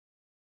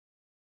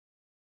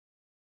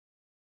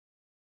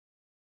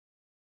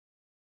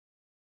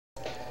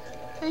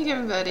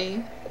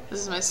everybody. This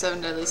is my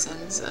 7 deadly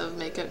sins of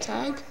makeup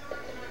tag.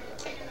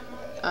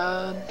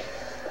 Crap.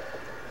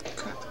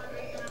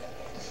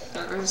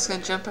 But we're just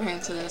gonna jump right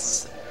into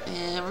this,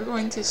 and we're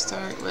going to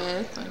start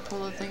with, let me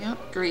pull the thing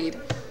up, greed.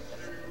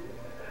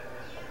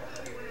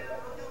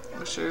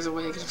 I'm sure there's a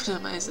way I can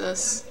minimize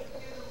this.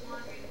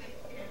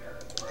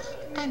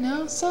 I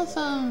know, cell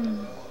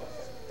phone!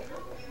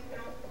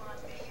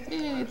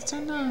 Yay, it's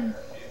turned on.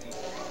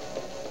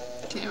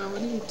 Camera,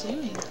 what are you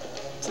doing?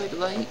 It's like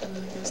light and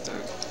then it goes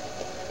dark.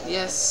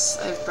 Yes,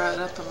 I've brought it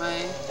up on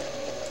my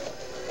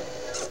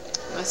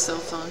cell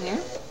phone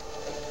here.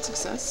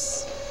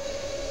 Success.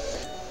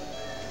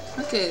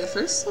 Okay, the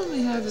first one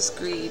we have is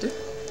greed.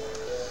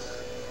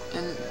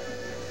 And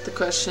the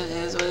question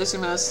is, what is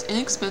your most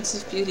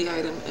inexpensive beauty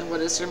item and what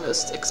is your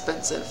most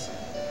expensive?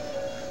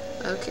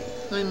 Okay,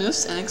 my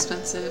most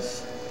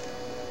inexpensive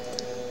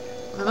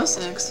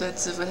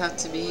would have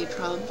to be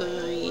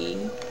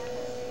probably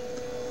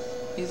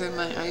either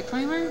my eye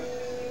primer.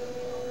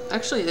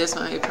 Actually, it is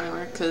my eye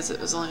primer because it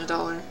was only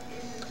 $1.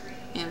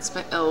 And it's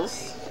by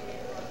e.l.f.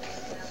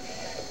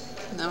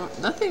 No,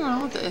 nothing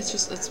wrong with it.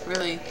 It's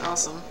really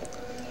awesome.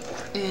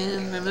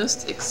 And my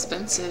most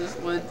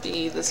expensive would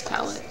be this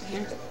palette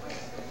here.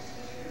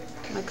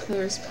 My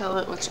Claire's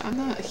palette, which I'm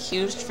not a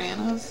huge fan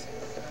of.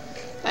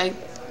 I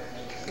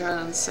got it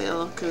on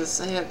sale because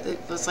it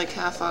was like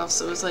half off,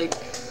 so it was like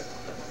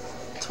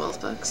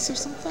 $12 or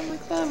something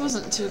like that. It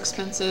wasn't too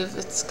expensive.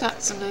 It's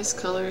got some nice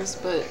colors,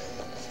 but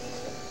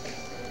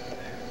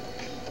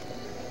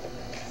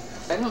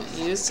I don't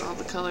use all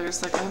the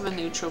colors. Like, I'm a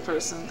neutral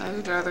person. I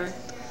would rather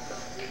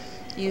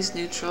use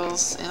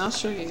neutrals, and I'll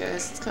show you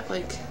guys. It's got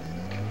like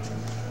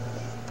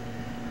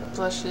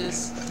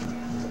blushes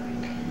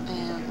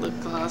and lip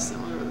gloss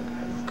and whatever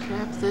the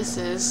crap this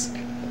is.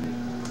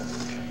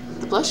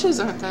 The blushes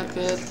aren't that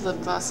good. The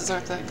lip glosses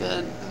aren't that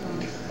good.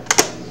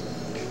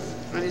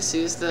 I just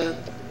use the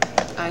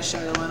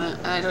eyeshadow in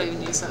it. I don't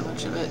even use that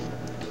much of it.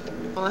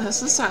 Well, it has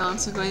some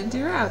silence. I'm going to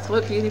do wrath.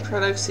 What beauty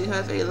products do you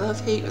have a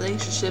love-hate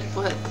relationship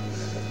with?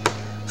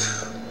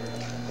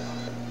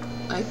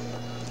 I,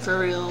 for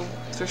real,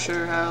 for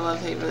sure, have a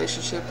love-hate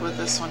relationship with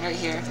this one right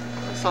here.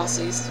 My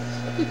falsies.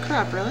 Holy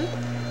crap, really?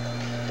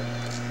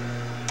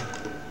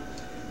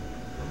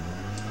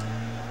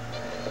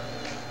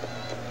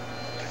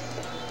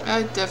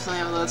 I definitely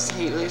have a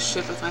love-hate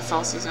relationship with my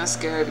falsies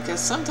mascara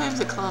because sometimes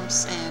it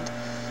clumps and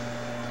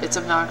it's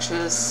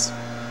obnoxious.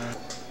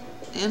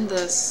 And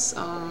this,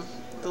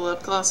 the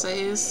lip gloss I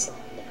use,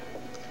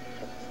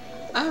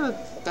 I have a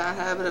bad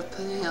habit of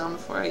putting it on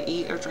before I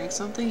eat or drink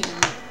something,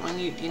 and when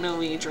you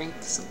drink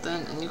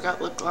something and you've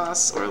got lip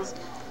gloss or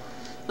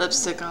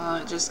lipstick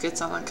on, it just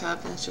gets on the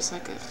cup and it's just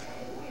like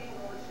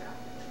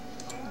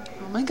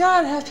oh my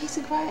god, I have peace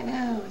and quiet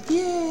now,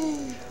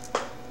 yay!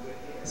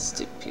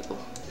 Stupid people.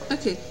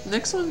 Okay,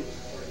 next one,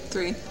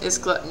 3, is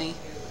gluttony.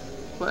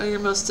 What are your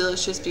most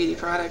delicious beauty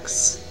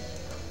products?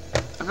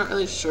 I'm not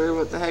really sure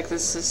what the heck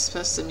this is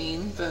supposed to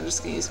mean, but I'm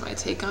just gonna use my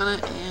take on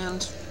it,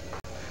 and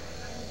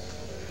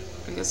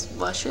I guess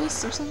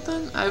blushes or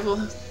something? I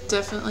will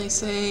definitely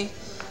say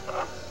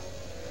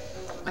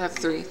I have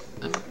 3.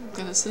 I'm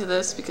gonna say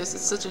this because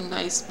it's such a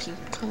nice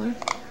pink color.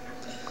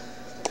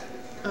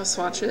 I'll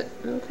swatch it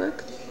real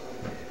quick.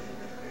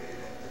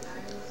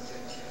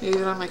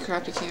 Even on my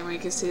crappy camera you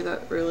can see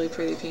that really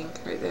pretty pink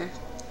right there.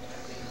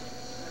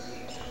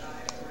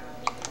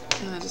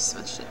 And I just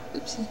smudged it.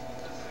 Oopsie.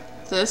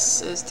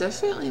 This is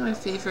definitely my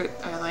favorite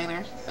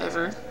eyeliner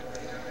ever.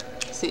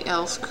 It's the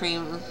e.l.f.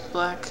 Cream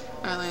Black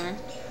eyeliner.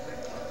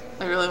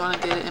 I really want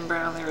to get it in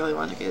brown. I really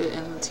want to get it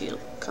in the teal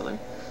color.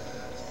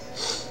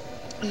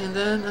 And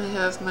then I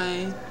have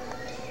my,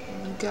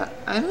 oh my god,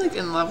 I'm like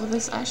in love with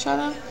this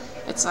eyeshadow.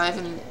 It's not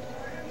even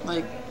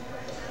like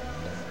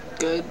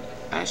good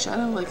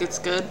eyeshadow. Like, it's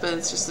good, but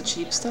it's just the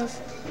cheap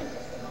stuff.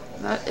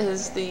 That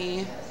is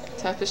the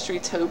Tapestry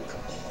Taupe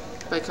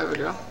by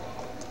CoverGirl.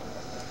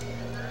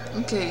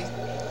 Okay,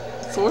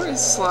 4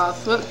 is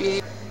Sloth. What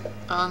beauty?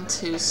 On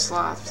to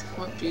Sloth.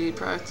 What beauty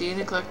product do you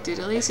neglect due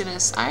to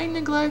laziness? I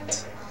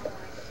neglect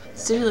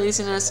due to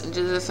laziness and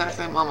due to the fact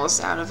that I'm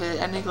almost out of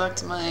it. I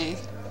neglect my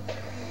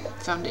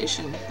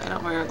foundation. I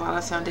don't wear a lot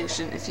of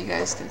foundation, if you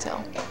guys can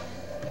tell.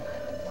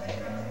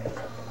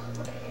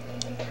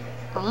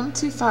 On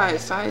to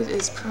 5. 5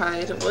 is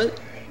Pride. What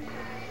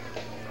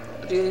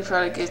beauty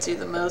product gives you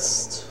the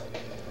most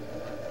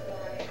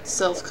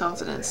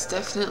self-confidence?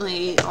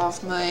 Definitely all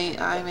of my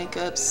eye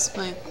makeups,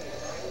 my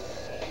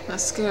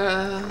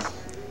mascara,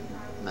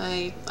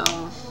 my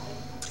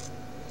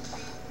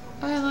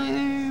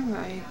eyeliner,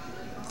 my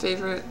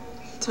favorite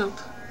taupe,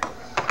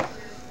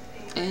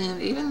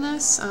 and even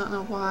this, I don't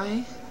know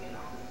why.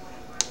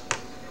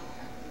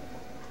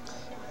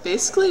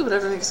 Basically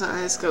whatever makes my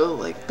eyes go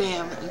like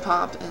bam and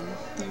pop, and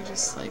they're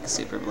just like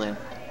super blue.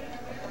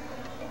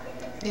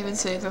 I even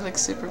say they're like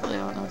super blue. I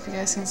don't know if you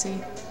guys can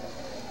see.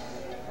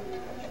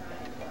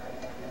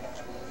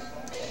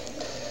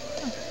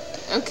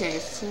 Okay,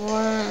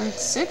 for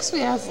 6 we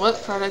have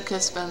what product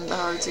has been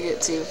hard to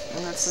get to,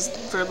 and that's just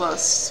for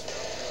lust.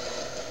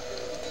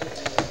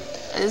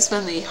 has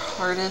been the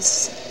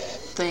hardest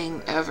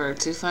thing ever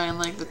to find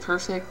like the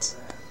perfect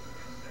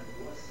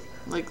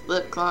like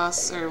lip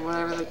gloss or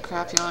whatever the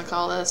crap you want to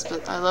call this,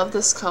 but I love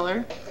this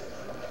color.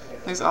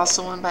 There's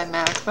also one by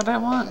MAC that I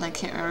want and I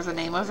can't remember the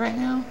name of right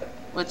now,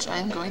 which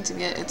I'm going to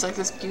get. It's like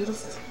this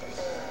beautiful,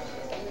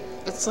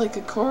 it's like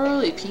a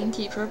corally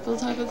pinky purple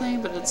type of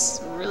thing, but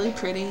it's really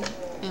pretty.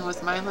 And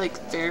with my like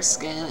fair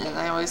skin, and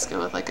I always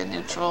go with like a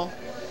neutral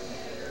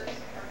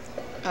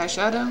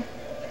eyeshadow,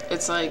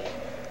 it's like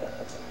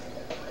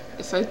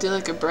if I do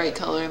like a bright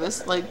color,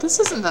 this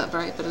isn't that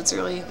bright, but it's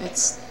really,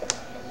 it's,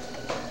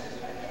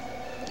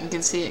 you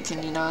can see it,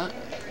 can you not?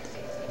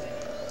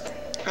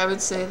 I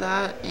would say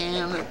that,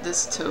 and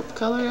this taupe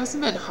color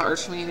hasn't been hard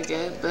for me to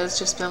get, but it's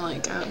just been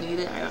like, I don't need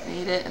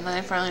it, and then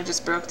I finally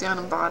just broke down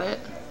and bought it.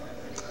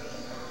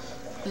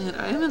 And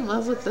I'm in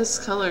love with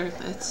this color.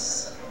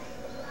 It's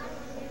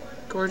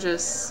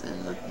gorgeous,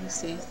 and let me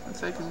see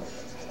if I can,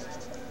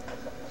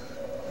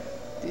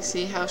 do you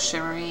see how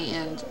shimmery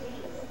and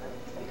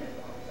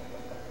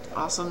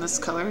awesome this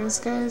color is,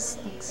 guys?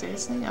 Like,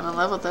 seriously, I'm in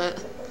love with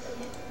it.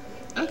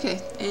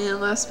 Okay,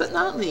 and last but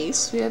not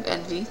least, we have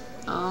Envy.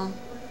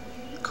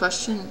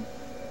 Question,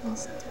 I'll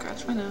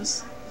scratch my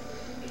nose.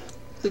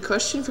 The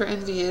question for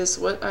Envy is,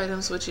 what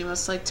items would you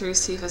most like to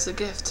receive as a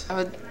gift? I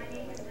would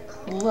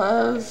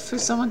love for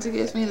someone to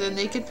give me the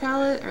Naked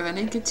palette, or the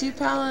Naked 2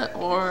 palette,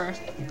 or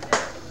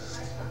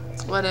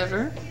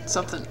whatever.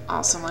 Something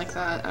awesome like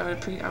that. I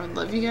would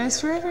love you guys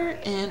forever,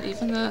 and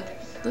even the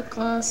lip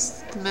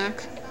gloss, the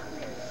MAC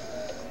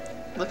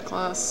lip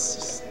gloss,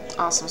 just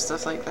awesome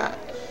stuff like that.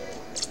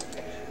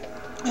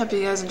 I hope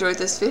you guys enjoyed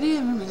this video.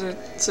 Remember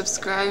to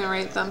subscribe and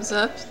rate, thumbs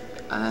up.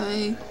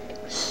 I'm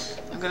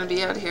gonna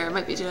be out here. I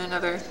might be doing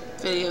another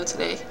video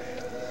today.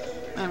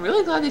 I'm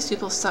really glad these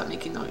people stopped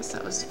making noise.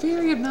 That was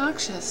very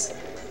obnoxious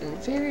and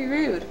very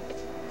rude.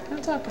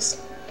 Don't talk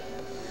us.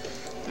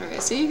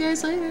 Alright, see you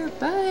guys later.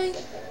 Bye!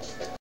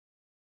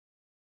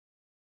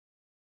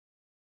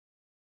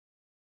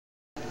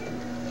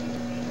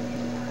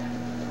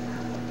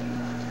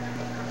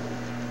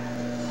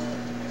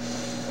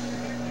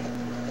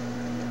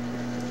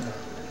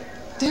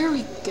 There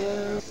we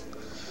go.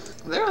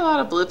 There are a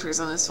lot of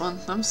bloopers on this one.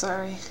 I'm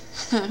sorry.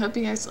 I hope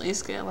you guys at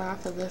least get a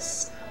laugh of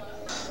this.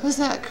 Was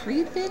that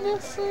creepy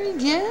enough for you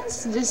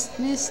guys? Just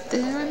me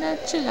staring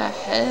at you like,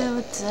 hey,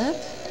 what's up?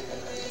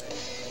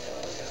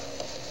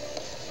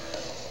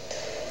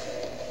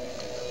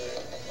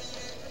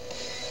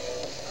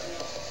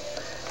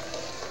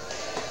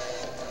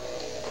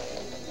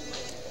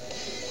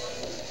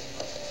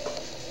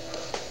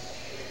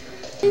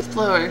 Leaf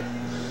blower.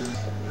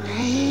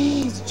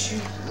 Rage.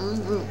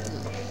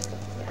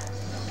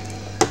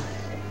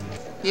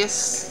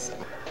 Yes.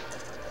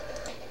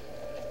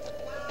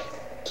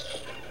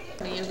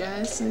 You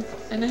guys,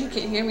 I know you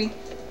can't hear me.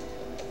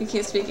 You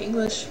can't speak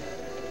English.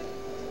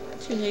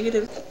 Too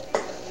negative.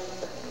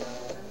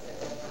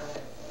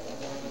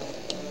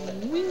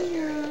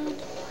 Weird.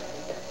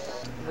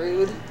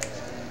 Rude.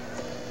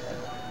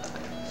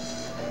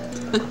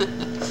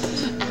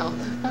 Ow,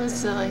 that was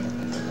silly.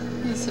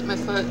 I just hit my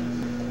foot.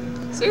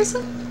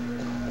 Seriously?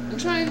 I'm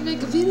trying to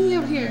make a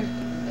video here.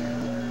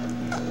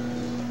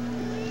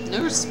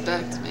 No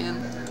respect, man.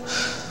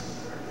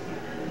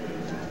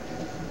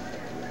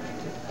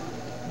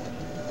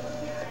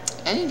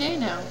 Any day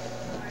now.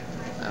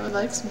 I would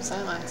like some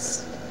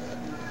silence.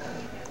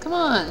 Come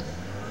on.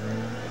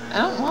 I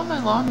don't want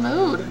my lawn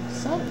mowed.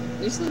 Stop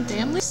using the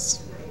damn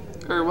leaves.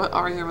 Or what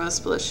are your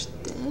most bullish?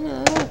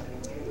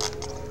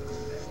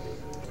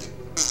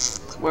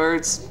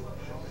 Words.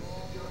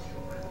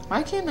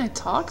 Why can't I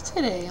talk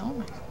today? Oh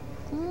my.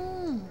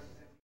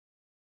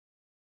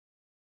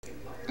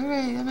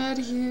 Alright, I'm out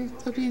of here.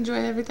 Hope you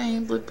enjoyed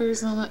everything.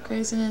 Bloopers and all that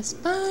craziness.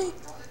 Bye.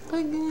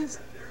 Bye, guys.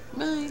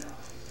 Bye.